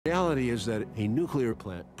The reality is that a nuclear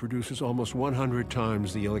plant produces almost 100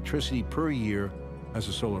 times the electricity per year as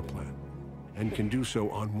a solar plant, and can do so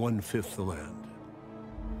on 1/5 the land.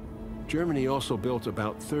 Germany also built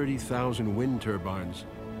about 30,000 wind turbines,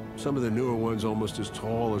 some of the newer ones almost as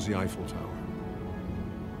tall as the Eiffel Tower.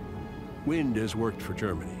 Wind has worked for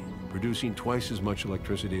Germany, producing twice as much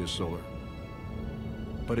electricity as solar,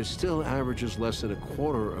 but it still averages less than a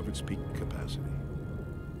quarter of its peak capacity.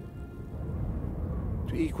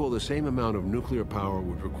 To equal the same amount of nuclear power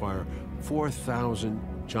would require 4,000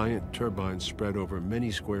 giant turbines spread over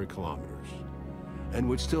many square kilometers, and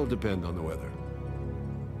would still depend on the weather.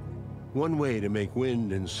 One way to make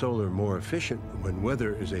wind and solar more efficient when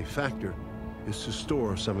weather is a factor is to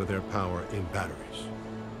store some of their power in batteries.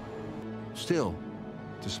 Still,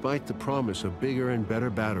 despite the promise of bigger and better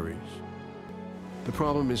batteries, the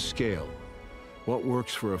problem is scale. What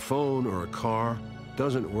works for a phone or a car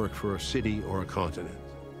doesn't work for a city or a continent.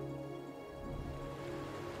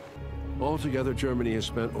 Altogether, Germany has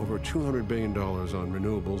spent over $200 billion on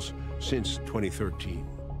renewables since 2013.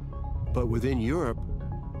 But within Europe,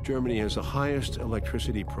 Germany has the highest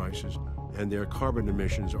electricity prices, and their carbon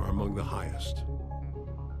emissions are among the highest.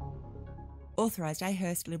 Authorised A.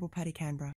 Hurst, Liberal Party, Canberra.